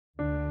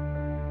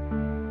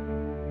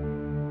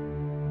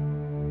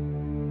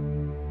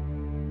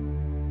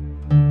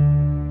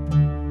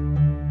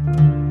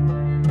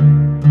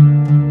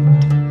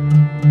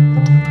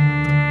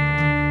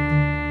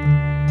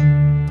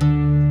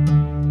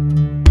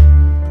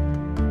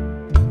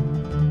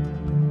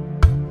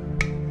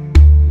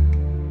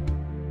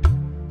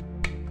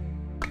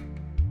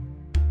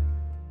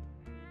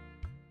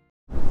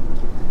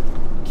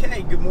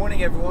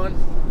morning,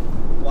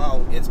 everyone.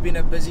 Wow, it's been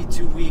a busy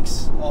 2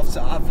 weeks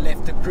after I've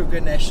left the Kruger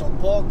National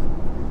Park.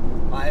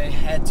 I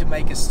had to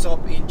make a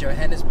stop in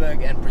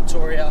Johannesburg and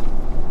Pretoria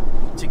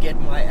to get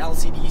my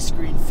LCD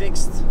screen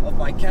fixed of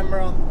my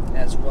camera,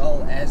 as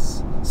well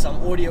as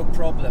some audio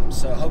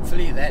problems. So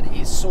hopefully that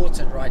is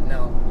sorted right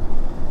now.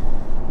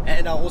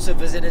 And I also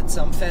visited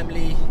some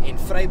family in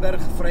Vryburg.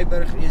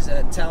 Vryburg is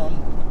a town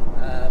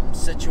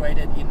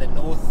situated in the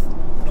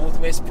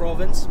northwest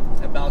province,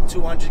 about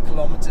 200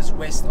 kilometers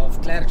west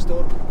of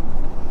Klerksdorp.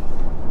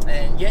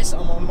 And yes,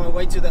 I'm on my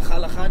way to the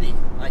Kgalagadi.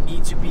 I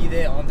need to be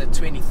there on the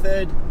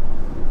 23rd.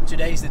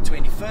 Today's the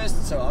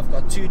 21st, so I've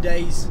got 2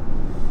 days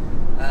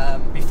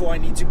before I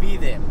need to be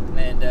there.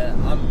 And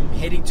I'm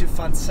heading to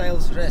Van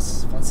Zyls.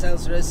 Van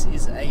Zyls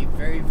is a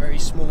very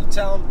small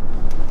town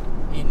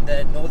in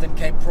the Northern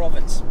Cape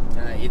province.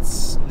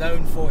 It's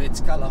known for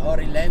its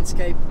Kalahari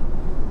landscape,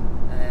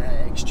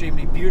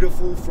 extremely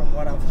beautiful from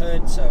what I've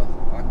heard, so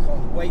I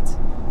can't wait.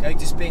 Going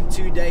to spend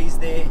 2 days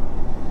there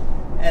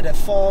at a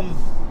farm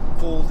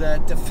called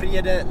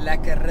Tevrede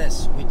Lekker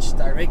Rus, which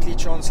directly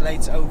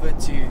translates over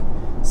to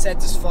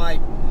satisfied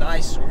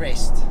nice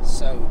rest.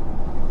 So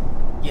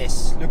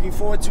yes, looking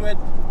forward to it.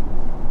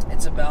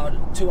 It's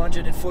about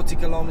 240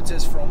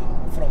 kilometers from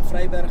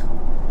Vryburg,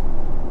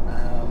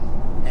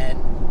 and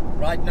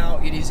right now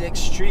it is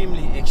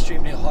extremely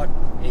hot.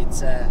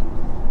 It's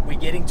we're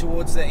getting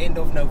towards the end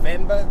of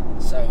November,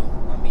 so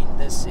I mean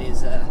this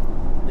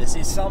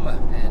is summer,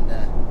 and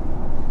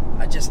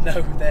I just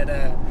know that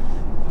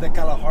the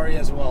Kalahari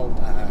as well,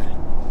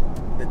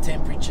 the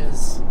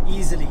temperatures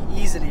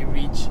easily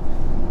reach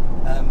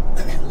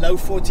low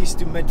 40s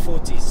to mid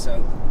 40s,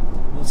 so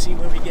we'll see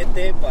when we get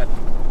there. But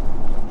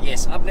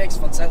yes, up next,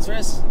 Van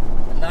Zyls,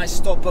 a nice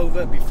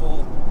stopover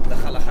before the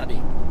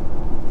Kgalagadi.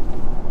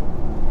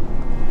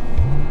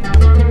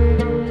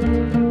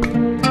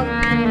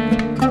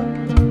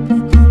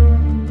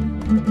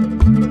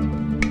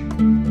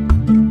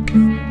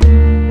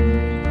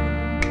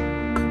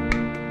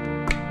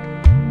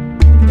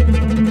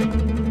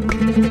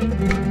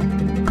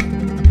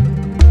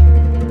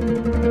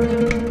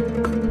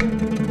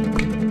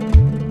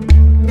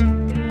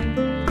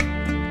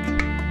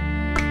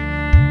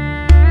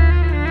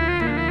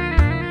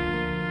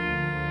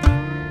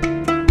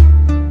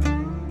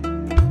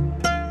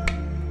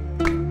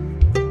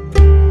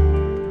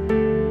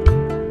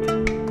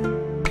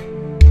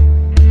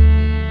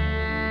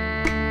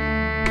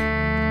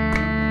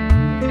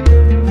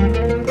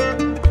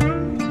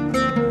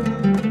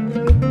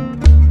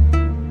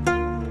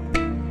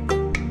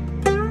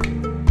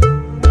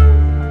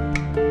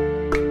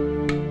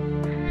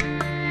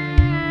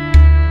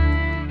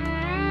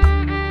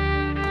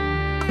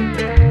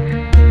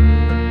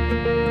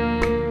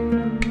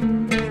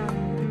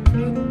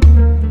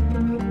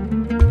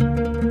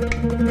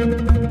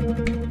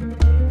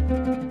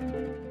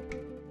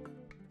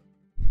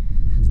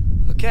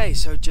 Okay,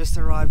 so just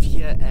arrived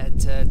here at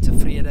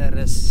Tevrede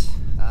Rus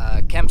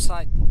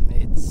campsite.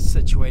 It's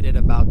situated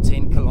about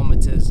 10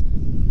 kilometers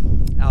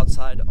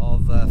outside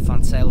of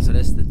Van Zyls,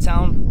 the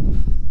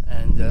town,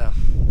 and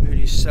it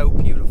is so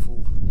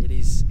beautiful. It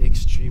is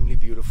extremely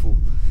beautiful.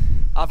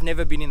 I've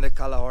never been in the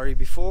Kalahari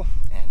before,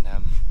 and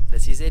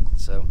this is it.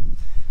 So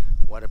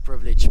what a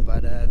privilege.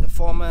 But the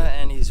farmer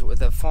and his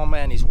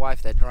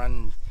wife that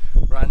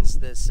runs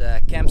this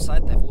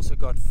campsite, they've also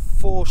got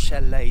 4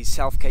 chalets,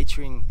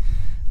 self-catering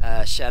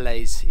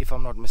chalets, if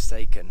I'm not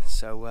mistaken.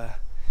 So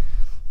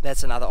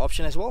that's another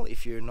option as well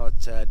if you're not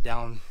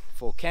down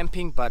for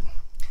camping. But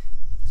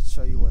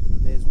show you what,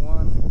 there's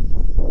 1,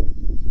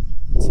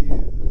 2,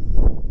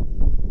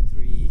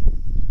 3,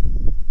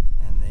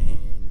 and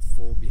then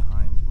 4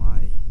 behind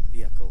my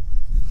vehicle.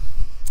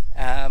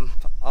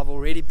 I've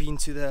already been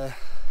to the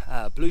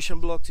ablution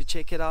block to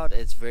check it out.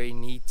 It's very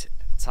neat,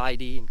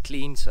 tidy and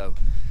clean, so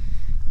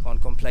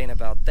can't complain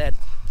about that.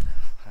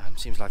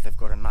 Seems like they've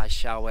got a nice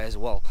shower as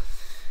well.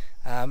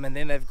 And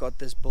then they've got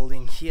this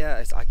building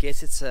here. I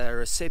guess it's a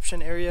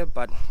reception area,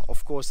 but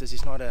of course this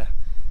is not a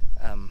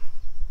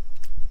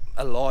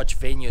large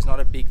venue. It's not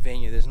a big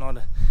venue. There's not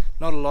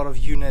a lot of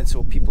units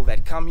or people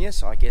that come here,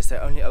 so I guess they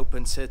only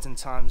open certain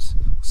times,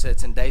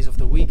 certain days of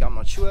the week. I'm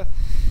not sure,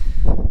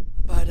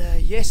 but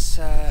yes,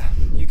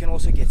 you can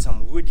also get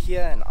some wood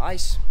here and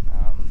ice.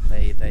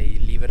 They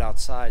leave it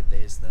outside.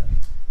 There's the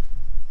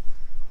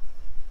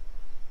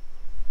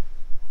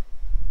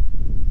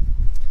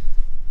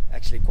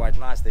actually quite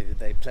nice.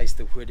 They place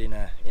the wood in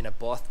a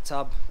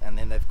bathtub, and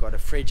then they've got a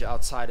fridge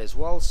outside as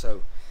well.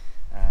 So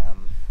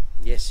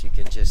yes, you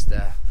can just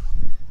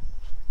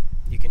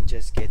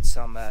get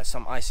some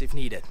ice if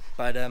needed.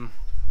 But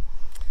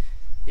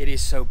it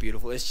is so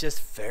beautiful. It's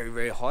just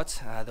very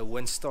hot. The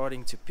wind's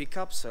starting to pick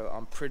up, so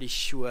I'm pretty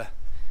sure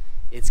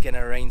it's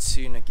gonna rain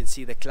soon. I can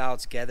see the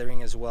clouds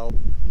gathering as well.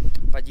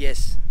 But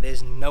yes,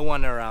 there's no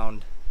one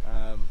around.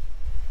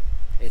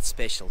 It's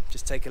special.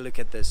 Just take a look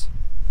at this.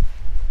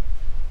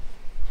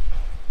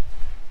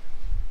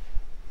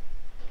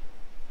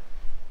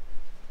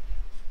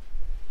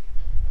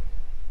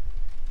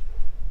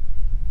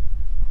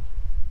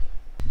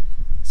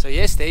 So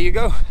yes, there you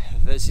go.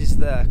 This is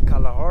the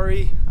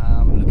Kalahari.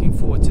 I'm looking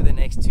forward to the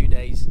next 2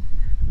 days,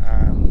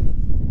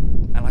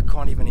 and I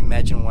can't even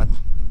imagine what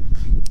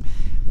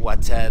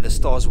the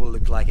stars will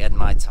look like at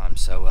night time.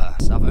 So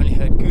I've only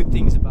heard good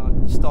things about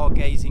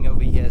stargazing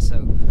over here, so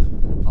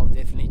I'll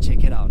definitely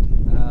check it out.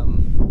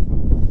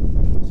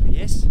 So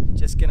yes,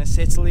 just gonna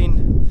settle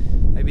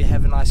in, maybe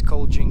have a nice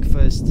cold drink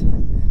first,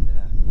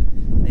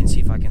 and then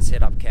see if I can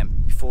set up camp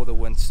before the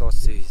wind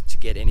starts to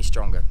get any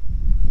stronger.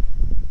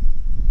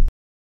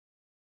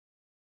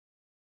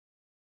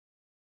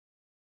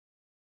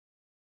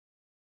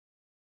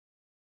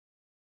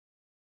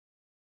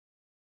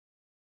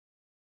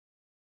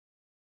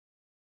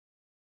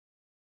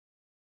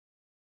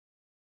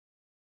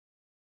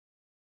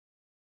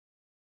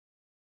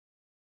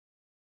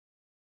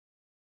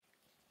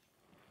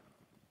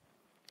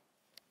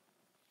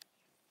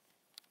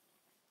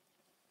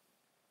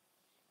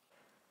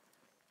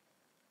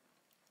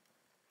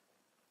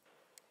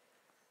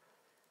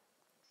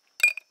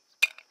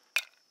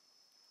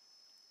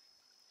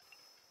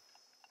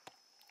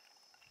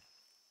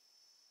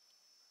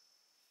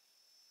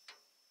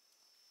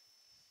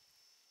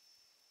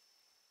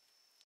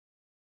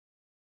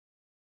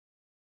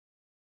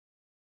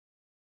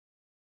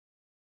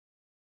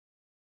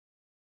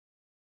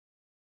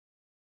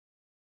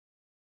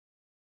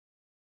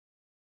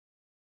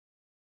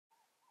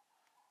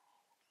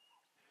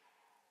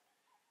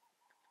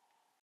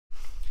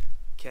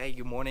 Okay,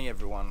 good morning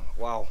everyone.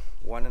 Wow,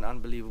 what an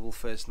unbelievable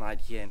first night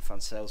here in Van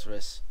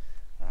Sailsrus.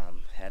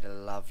 Had a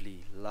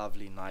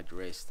lovely night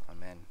rest.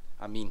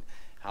 I mean,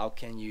 how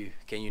can you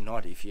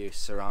not if you're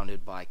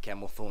surrounded by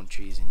camel thorn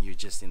trees and you're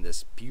just in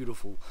this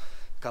beautiful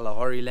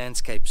Kalahari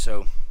landscape?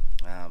 So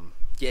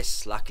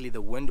yes, luckily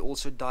the wind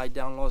also died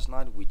down last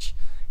night, which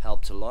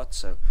helped a lot.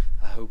 So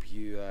I hope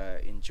you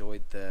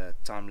enjoyed the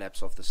time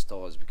lapse of the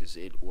stars, because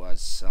it was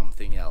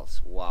something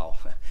else. Wow.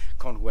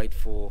 Can't wait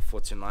for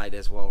tonight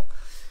as well.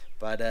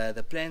 But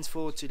the plans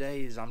for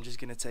today is I'm just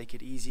gonna take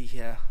it easy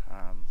here.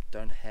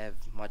 Don't have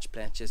much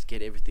plans, just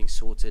get everything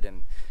sorted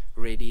and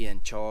ready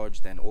and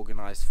charged and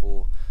organized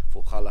for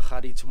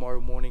Kgalagadi tomorrow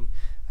morning.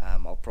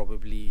 I'll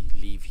probably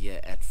leave here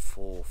at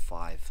 4 or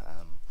 5.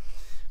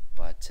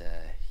 But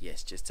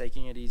yes, just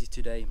taking it easy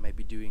today,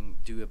 maybe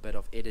do a bit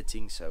of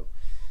editing. So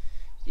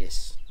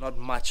yes, not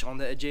much on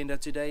the agenda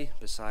today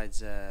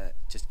besides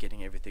just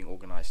getting everything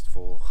organized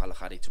for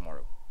Kgalagadi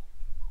tomorrow.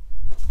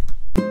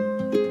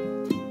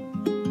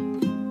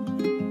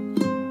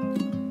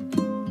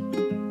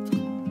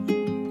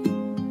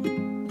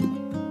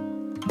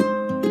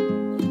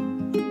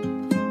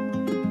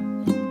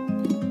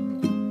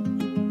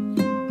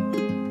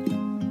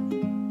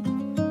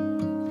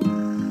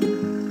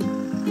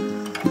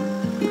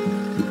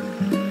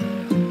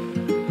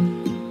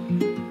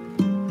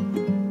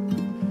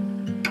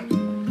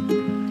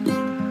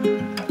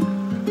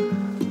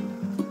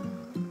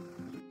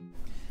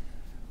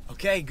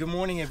 Okay, good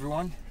morning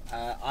everyone.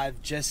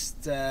 I've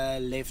just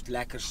left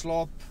Lekker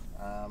Slaap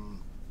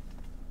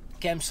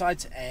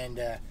campsite, and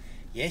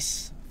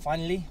yes,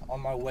 finally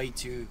on my way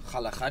to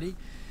Kgalagadi.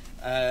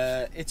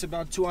 It's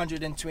about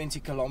 220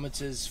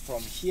 kilometers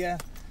from here,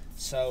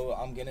 so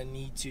I'm gonna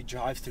need to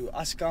drive through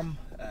Askam.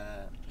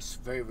 It's a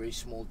very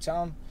small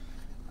town,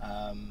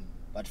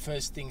 but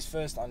first things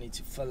first, I need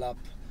to fill up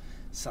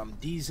some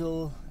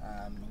diesel,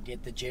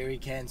 get the jerry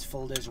cans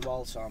filled as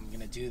well. So I'm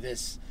gonna do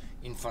this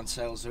in Van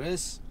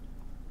Sailsrus.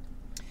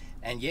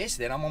 And yes,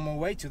 then I'm on my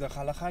way to the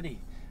Kgalagadi.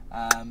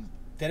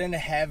 Didn't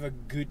have a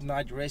good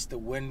night rest. The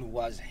wind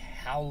was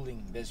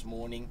howling this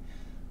morning.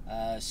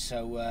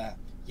 So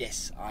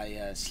yes,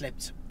 I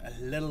slept a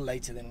little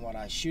later than what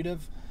I should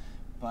have.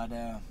 But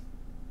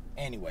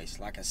anyways,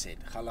 like I said,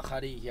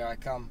 Kgalagadi, here I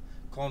come.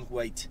 Can't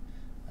wait.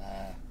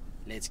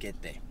 Let's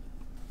get there.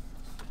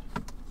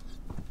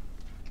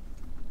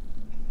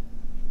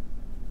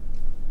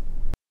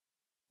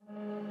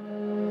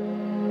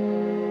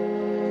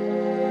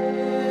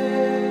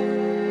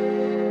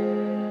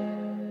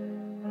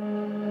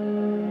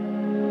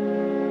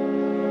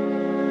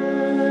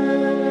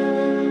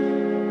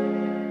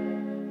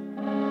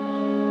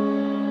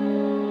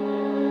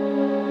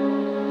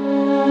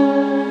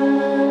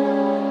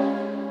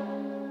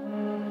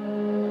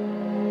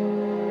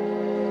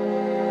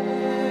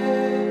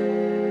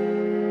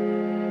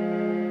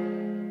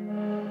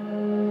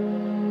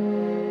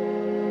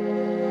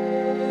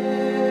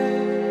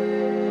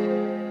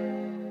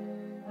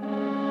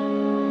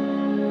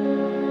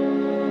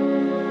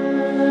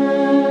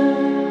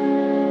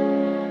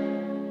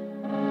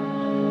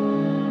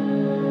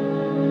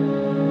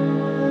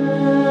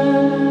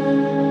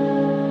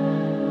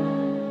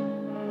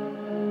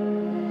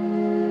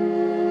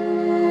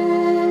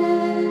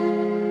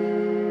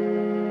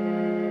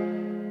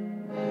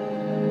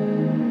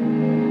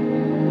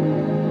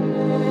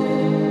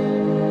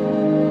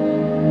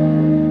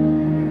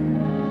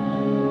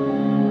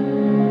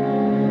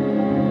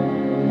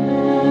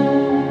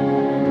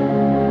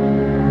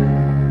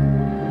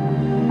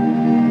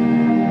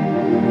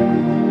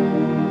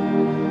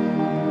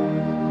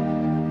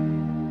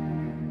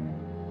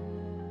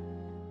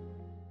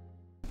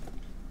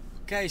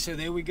 Okay, so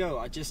there we go.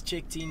 I just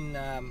checked in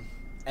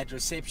at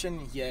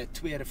reception here at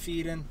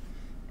Transfrontier,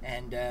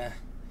 and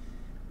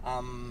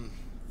I'm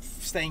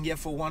staying here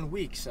for 1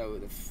 week. So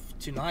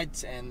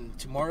tonight and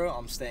tomorrow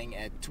I'm staying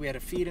at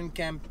Transfrontier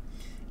camp,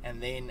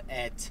 and then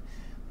at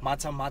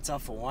Mata Mata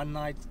for 1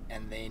 night,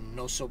 and then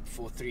Nosop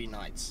for 3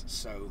 nights.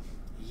 So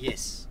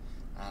yes,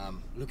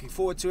 looking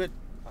forward to it.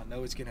 I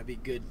know it's gonna be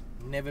good.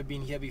 Never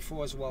been here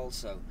before as well,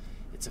 so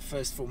it's a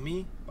first for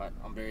me, but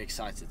I'm very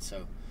excited.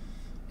 So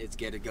let's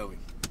get it going.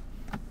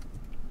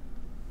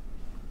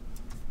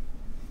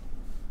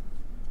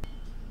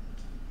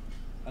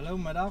 Hallo,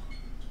 middag.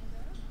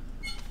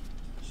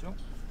 Zo.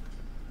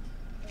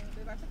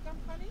 De welke kamp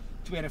gaan die?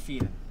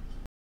 Transfrontier.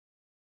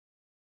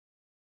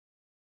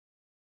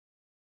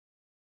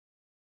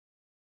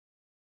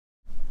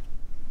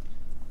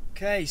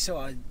 Okay, so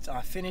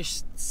I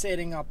finished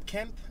setting up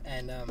camp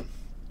and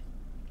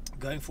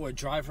going for a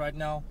drive right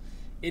now.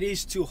 It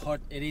is too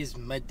hot. It is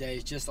midday,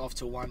 it's just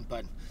after 1,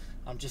 but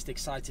I'm just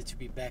excited to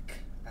be back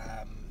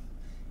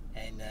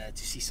and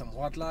to see some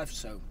wildlife.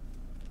 So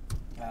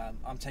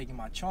I'm taking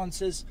my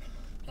chances,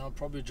 and I'll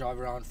probably drive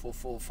around for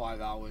 4 or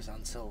 5 hours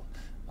until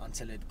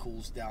it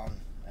cools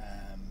down.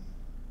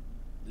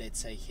 Let's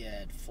say here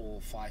at 4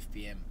 or 5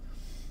 p.m.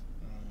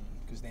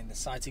 Because then the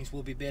sightings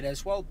will be better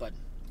as well. But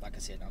like I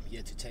said, I'm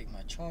here to take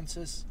my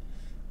chances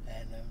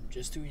and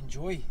just to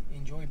enjoy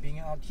being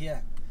out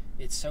here.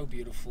 It's so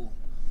beautiful.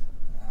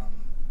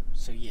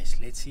 So yes,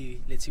 let's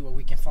see what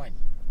we can find.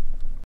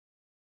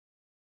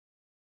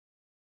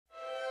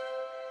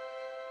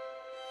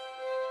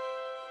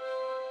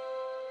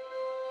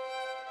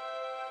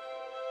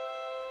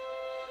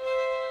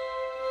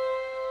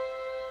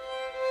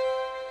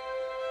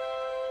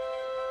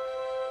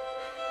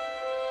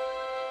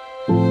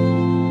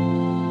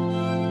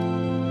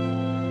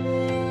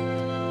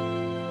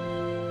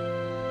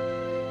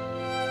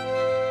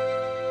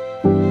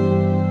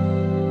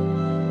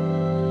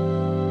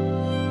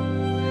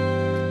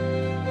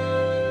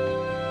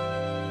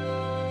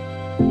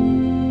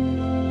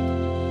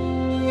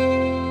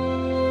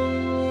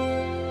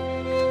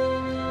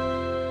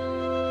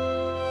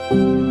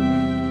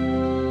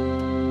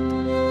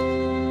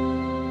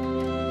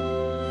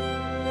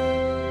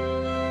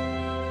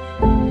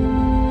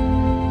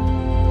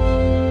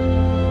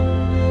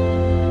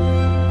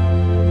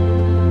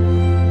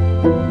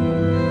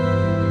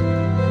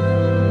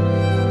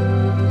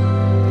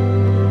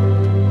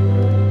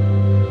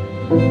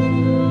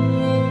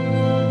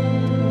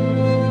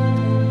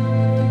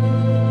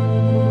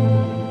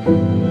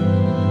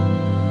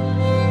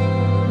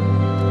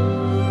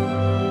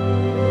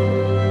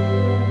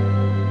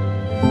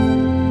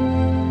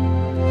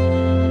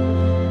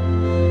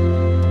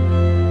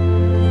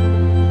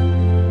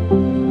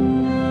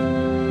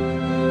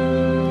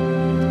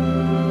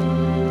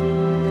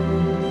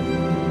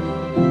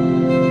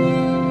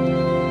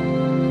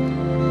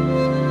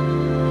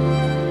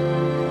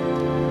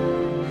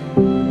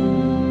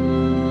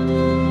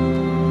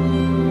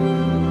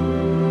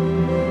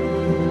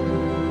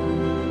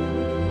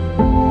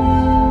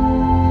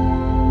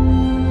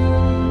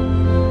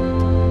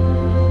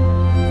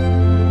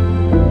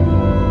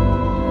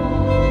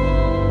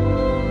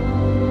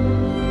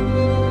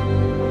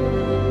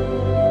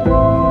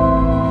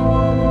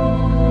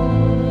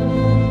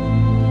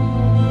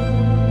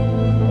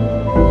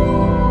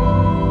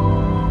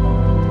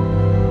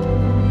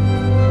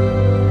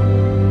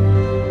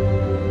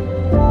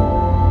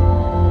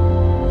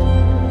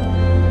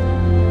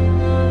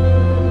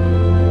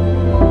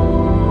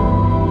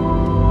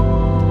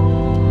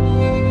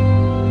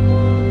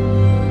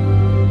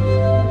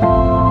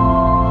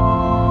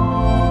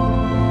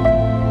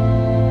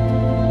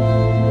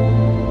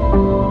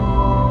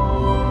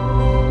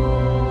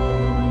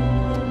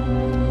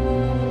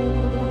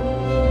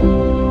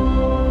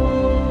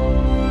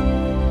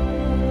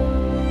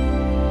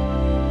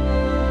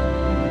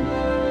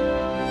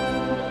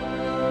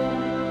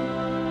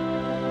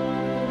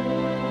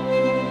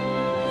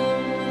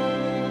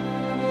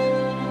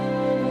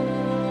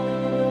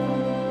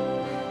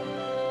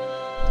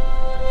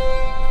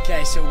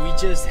 Okay, so we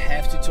just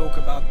have to talk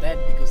about that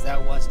because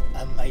that was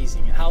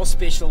amazing. How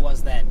special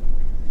was that?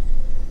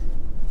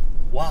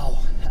 Wow.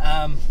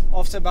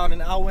 After about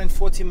 1 hour and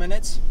 40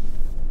 minutes,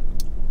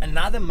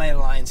 another male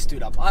lion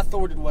stood up. I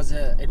thought it was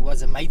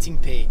a mating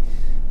pair,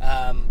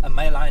 a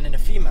male lion and a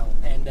female,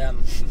 and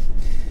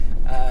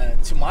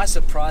to my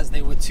surprise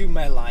there were 2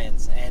 male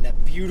lions, and a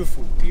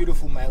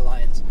beautiful male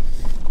lions,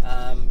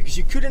 because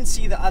you couldn't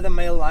see the other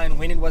male lion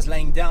when it was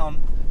laying down.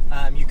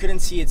 You couldn't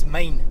see its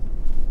mane.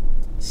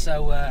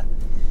 So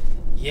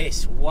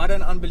yes, what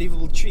an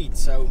unbelievable treat.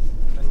 So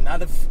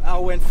another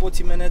hour and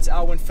 40 minutes,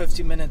 hour and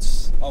 50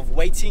 minutes of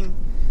waiting,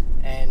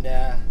 and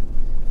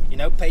you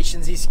know,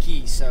 patience is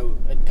key. So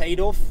it paid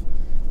off.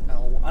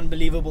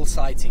 Unbelievable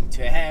sighting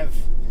to have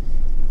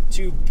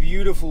 2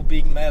 beautiful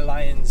big male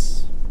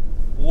lions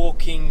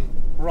walking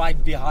right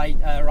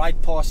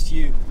past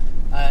you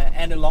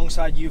and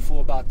alongside you for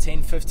about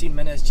 10-15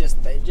 minutes,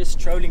 just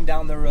strolling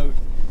down the road.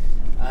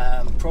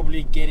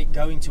 Probably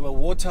going to a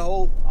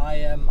waterhole,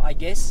 I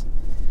guess.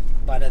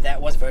 But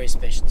that was very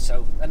special.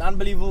 So an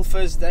unbelievable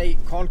first day,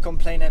 can't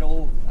complain at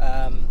all.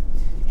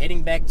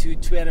 Heading back to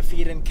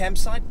Transfrontier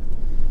campsite,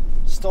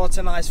 start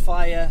a nice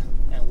fire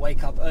and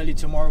wake up early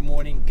tomorrow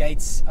morning.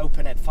 Gates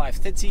open at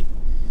 5:30.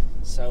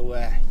 So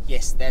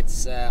yes,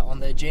 that's on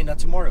the agenda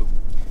tomorrow.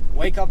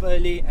 Wake up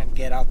early and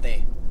get out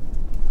there.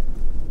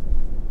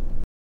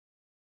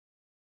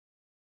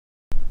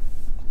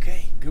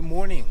 Okay, good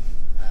morning.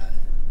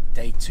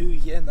 Day 2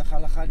 here in the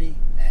Kgalagadi,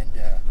 and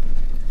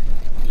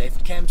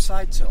left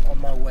campsite, so on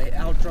my way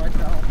out right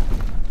now.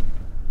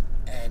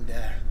 And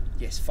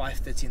yes,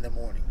 5:30 in the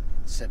morning.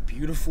 It's a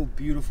beautiful,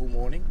 beautiful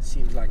morning.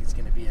 Seems like it's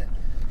going to be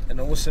an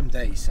awesome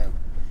day, so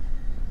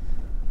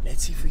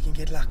let's see if we can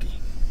get lucky.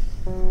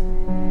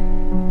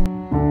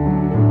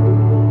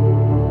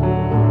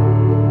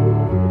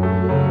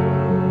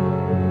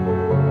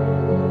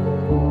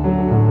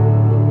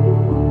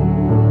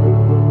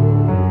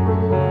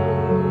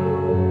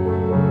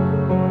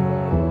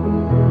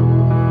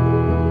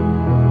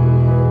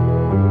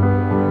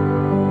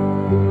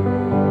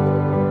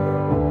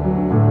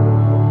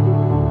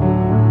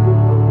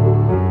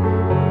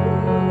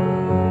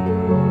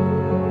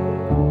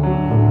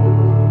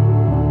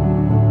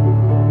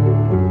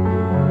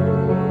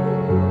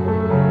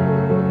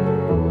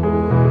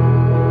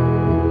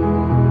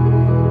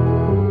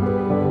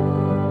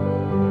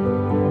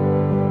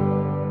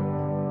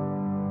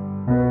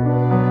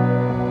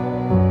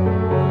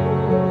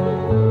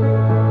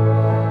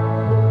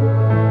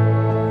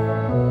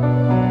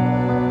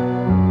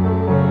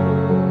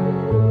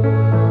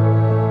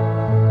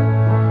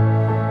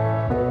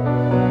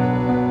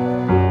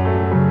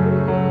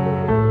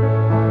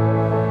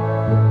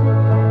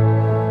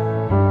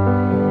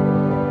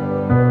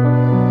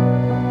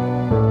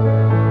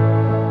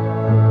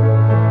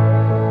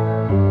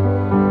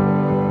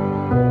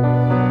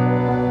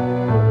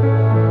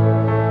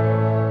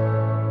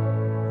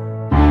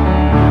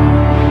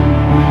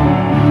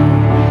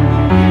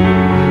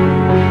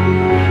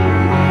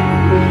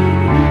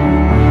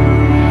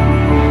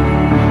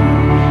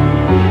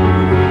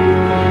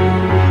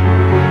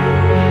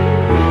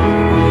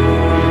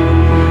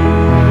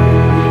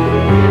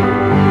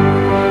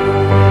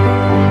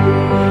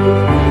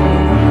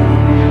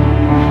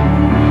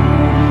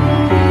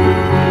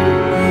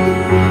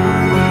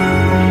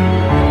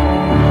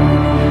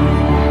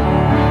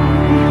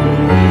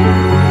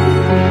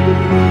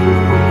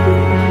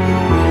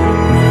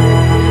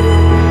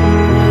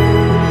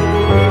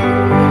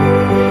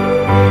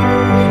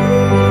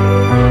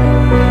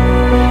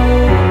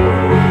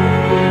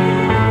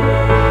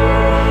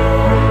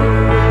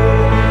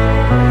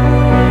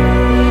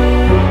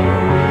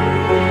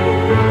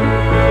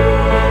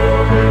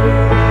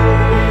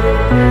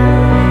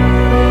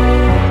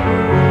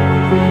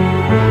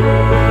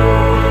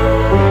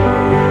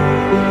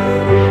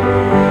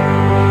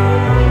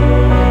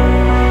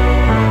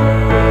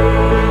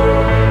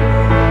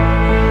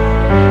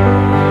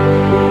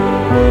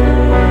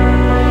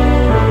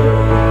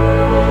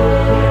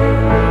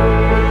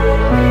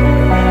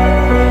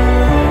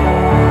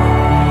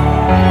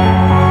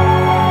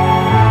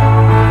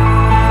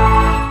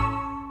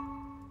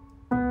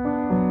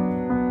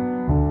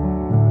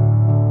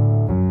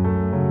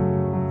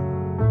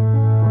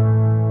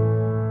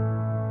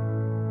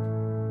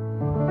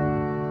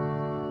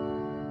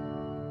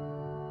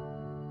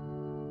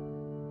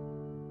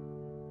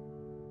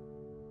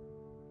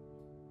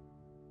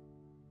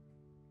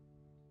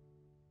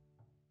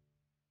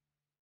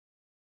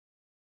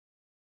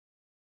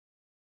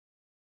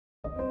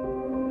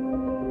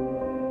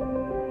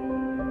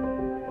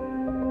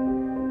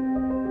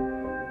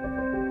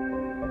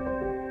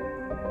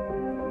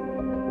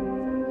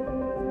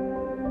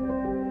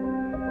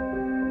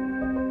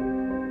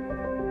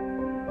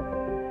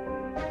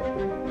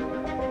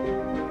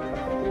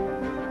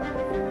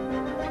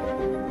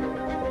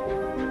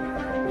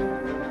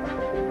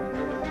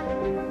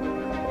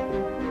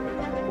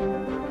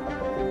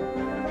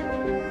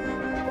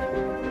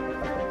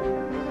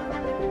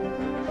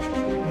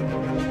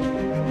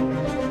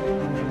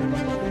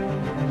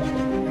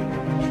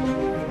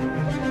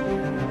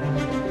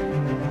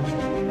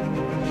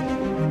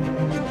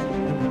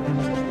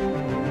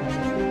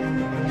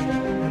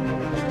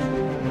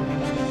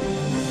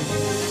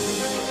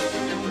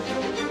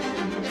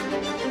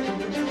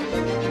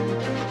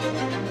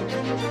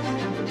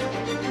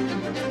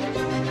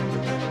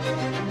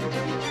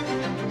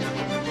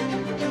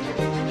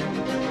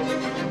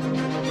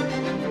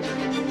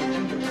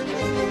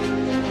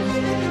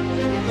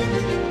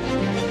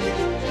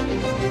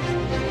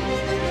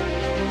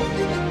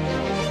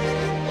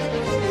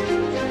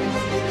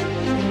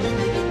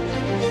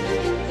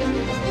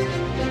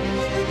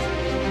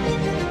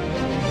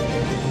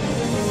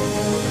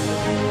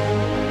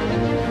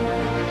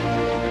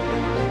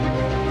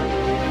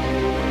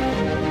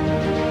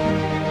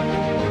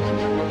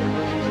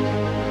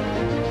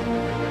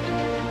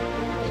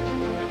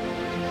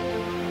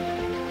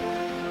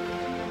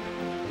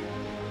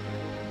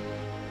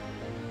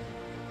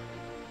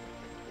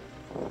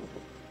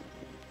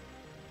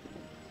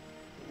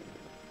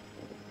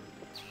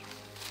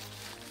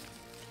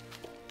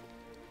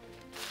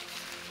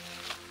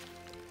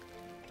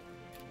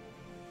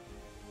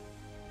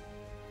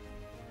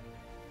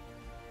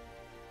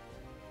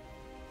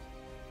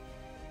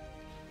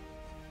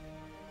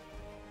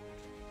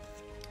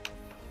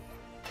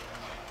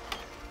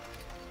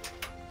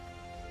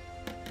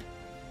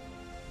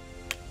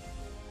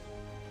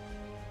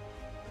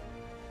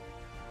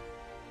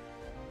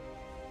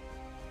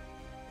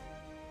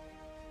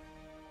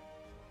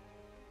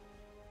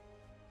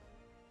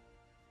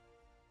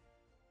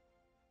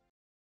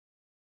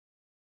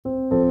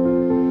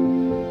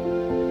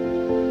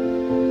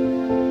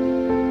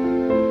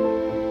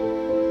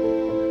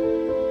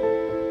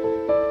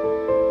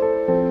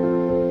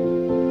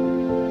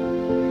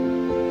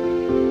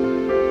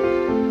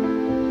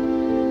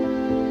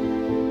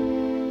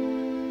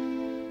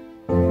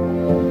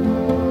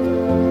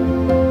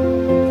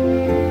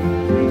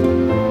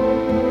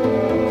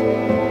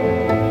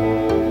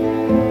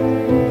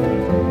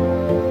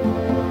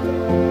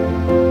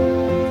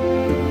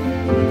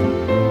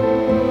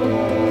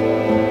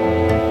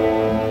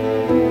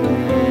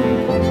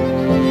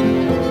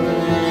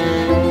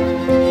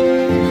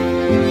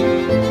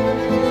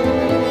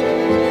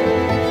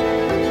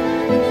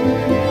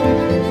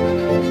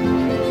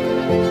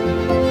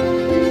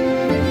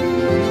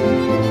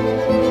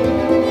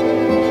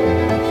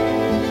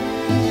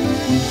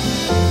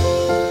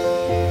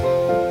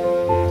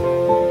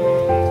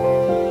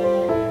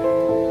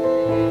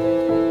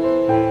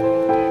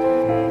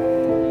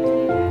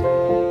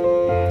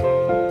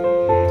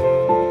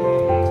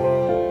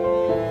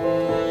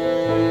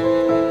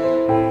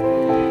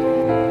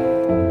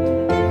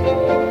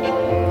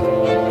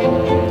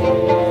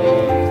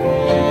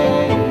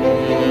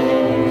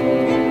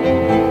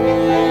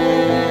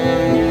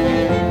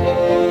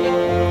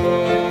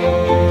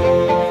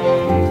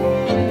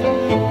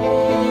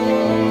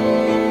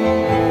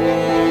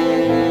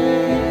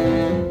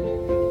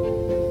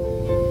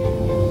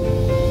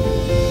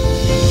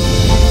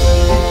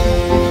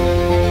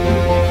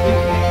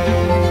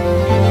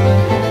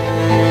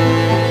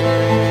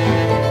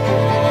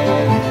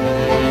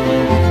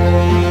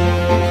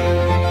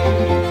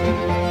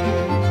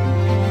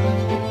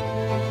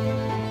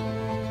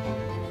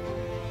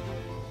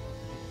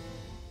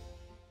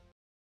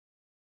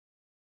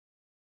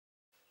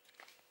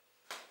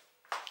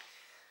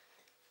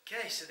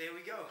 Okay, so there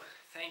we go.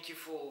 Thank you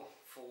for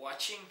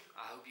watching.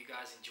 I hope you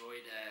guys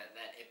enjoyed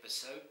that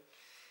episode,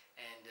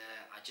 and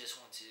I just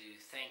want to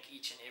thank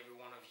each and every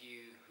one of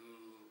you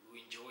who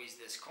enjoys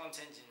this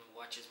content and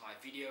watches my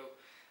video.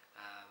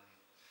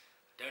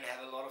 Don't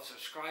have a lot of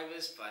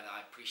subscribers, but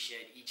I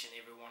appreciate each and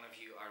every one of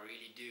you. I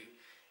really do.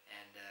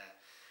 And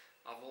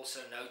I've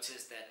also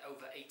noticed that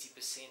over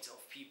 80% of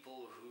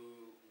people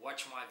who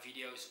watch my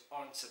videos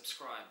aren't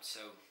subscribed,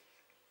 so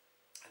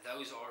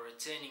those are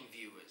returning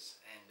viewers,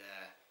 and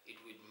it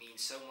would mean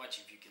so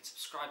much if you can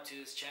subscribe to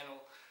this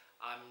channel.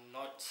 I'm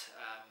not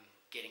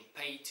getting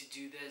paid to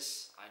do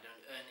this. I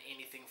don't earn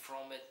anything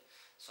from it,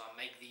 so I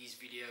make these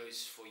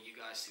videos for you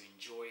guys to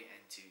enjoy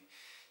and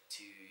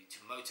to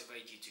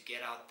motivate you to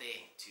get out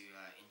there, to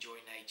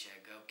enjoy nature,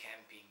 go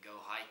camping,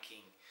 go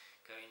hiking,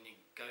 go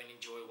and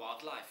enjoy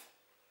wildlife.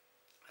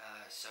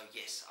 So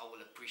yes, I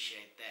will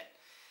appreciate that.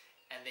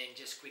 And then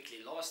just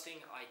quickly, last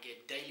thing, I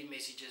get daily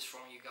messages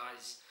from you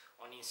guys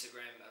on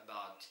Instagram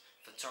about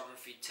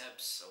photography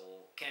tips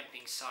or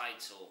camping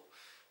sites or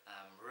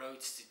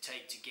roads to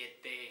take to get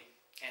there,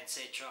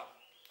 etc.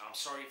 I'm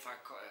sorry if I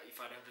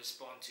don't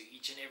respond to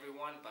each and every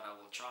one, but I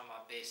will try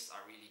my best. I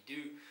really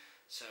do.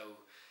 So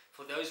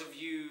for those of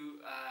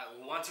you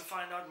who want to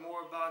find out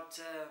more about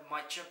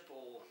my trip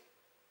or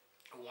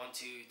who want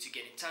to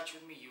get in touch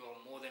with me, you are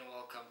more than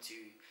welcome to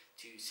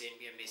send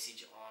me a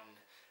message on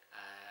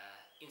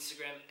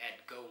Instagram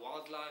at Go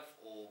Wildlife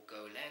or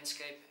Go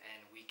Landscape,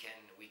 and we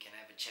can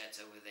have a chat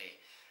over there.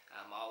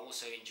 I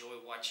also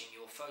enjoy watching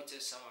your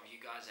photos. Some of you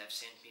guys have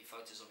sent me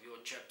photos of your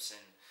trips,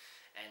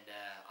 and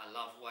I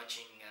love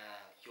watching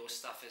your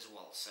stuff as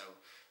well, so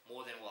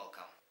more than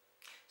welcome.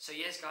 So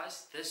yes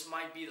guys, this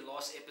might be the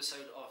last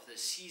episode of the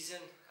season.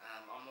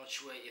 I'm not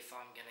sure if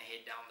I'm gonna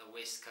head down the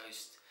west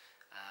coast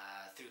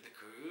through the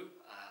Karoo.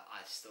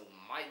 I still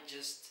might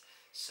just,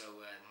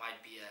 so it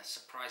might be a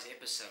surprise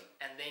episode.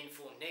 And then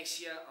for next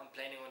year, I'm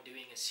planning on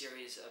doing a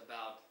series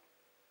about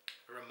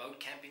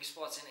remote camping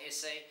spots in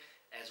SA,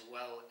 as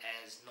well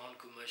as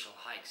non-commercial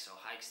hikes, so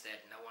hikes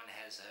that no one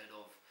has heard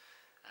of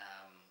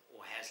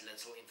or has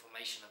little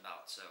information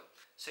about.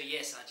 So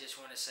yes, I just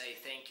want to say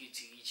thank you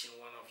to each and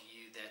one of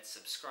you that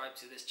subscribe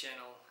to this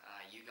channel.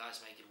 You guys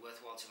make it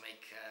worthwhile to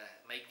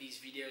make these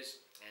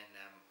videos, and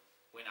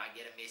when I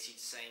get a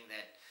message saying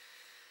that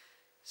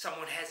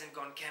someone hasn't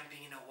gone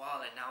camping in a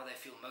while and now they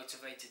feel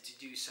motivated to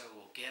do so,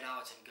 or get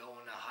out and go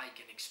on a hike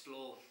and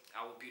explore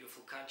our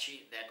beautiful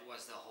country, that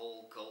was the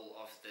whole goal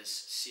of this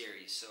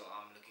series. So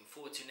I'm looking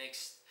forward to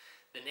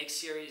the next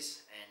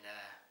series, and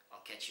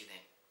I'll catch you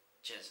then.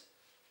 Cheers.